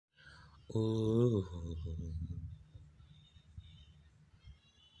Oh,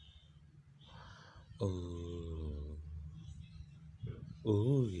 oh,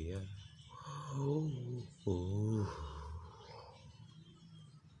 oh, yeah. Oh, oh.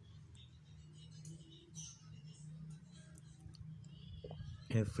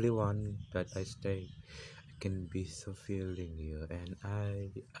 Everyone that I stay, I can be so feeling you, and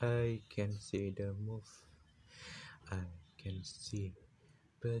I can see the move. I can see,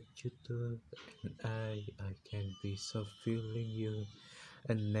 but you too, and I can be so feeling you,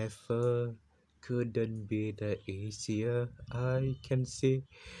 and never couldn't be the easier. I can see,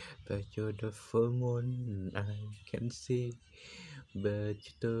 but you're the full moon. I can see, but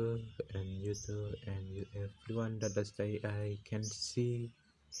you too, and you, everyone that I say I can see,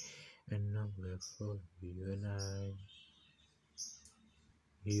 and now we're for you and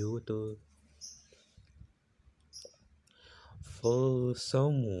you too, for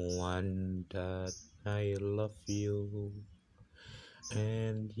someone that I love you,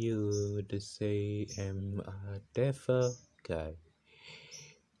 and you the say I'm a devil guy,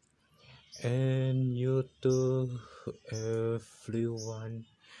 and you too, everyone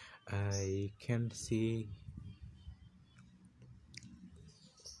I can see.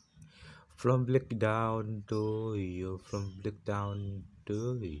 From black down to you, from black down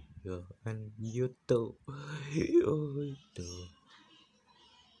to you, and you too, you too,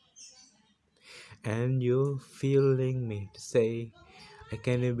 and you feeling me to say, I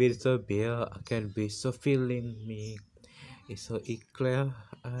can be so bare, I can be so feeling me. It's so clear,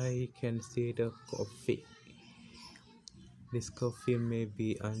 I can see the coffee. This coffee may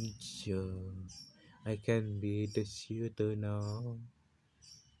be unsure. I can be the shooter now,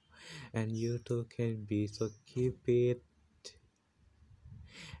 and you too can be so keep it.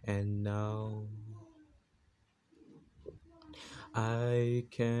 And now I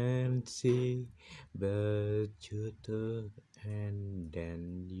can see, but you too, and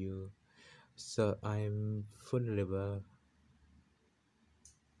then you. So I'm vulnerable.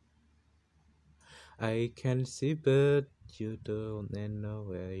 I can see, but you don't and know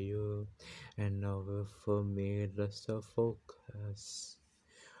where you, and nowhere for me to so focus.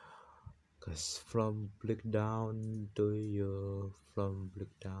 Cause from black down to you, from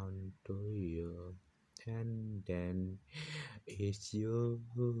black down to you, and then it's you,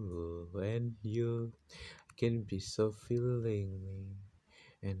 and you can be so feeling me,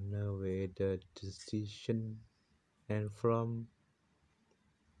 and away the decision, and from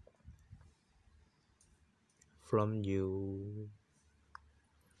you.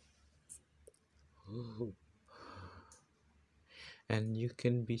 And you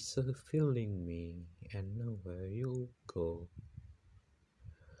can be so feeling me, and know where you go.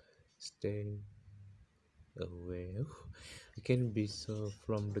 Stay away. I can be so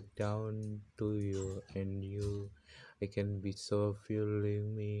from the down to you and you. I can be so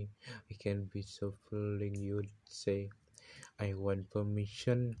feeling me. I can be so feeling you. Say, I want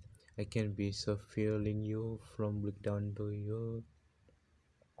permission. I can be so feeling you from look down to you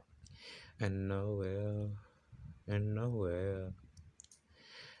and nowhere and nowhere.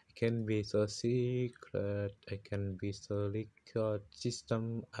 I can be so secret. I can be so liquid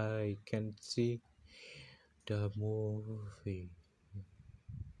system. I can see the movie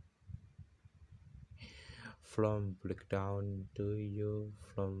from black down to you,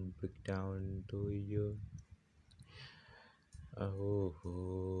 from black down to you. Oh,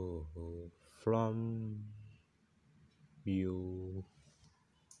 from you.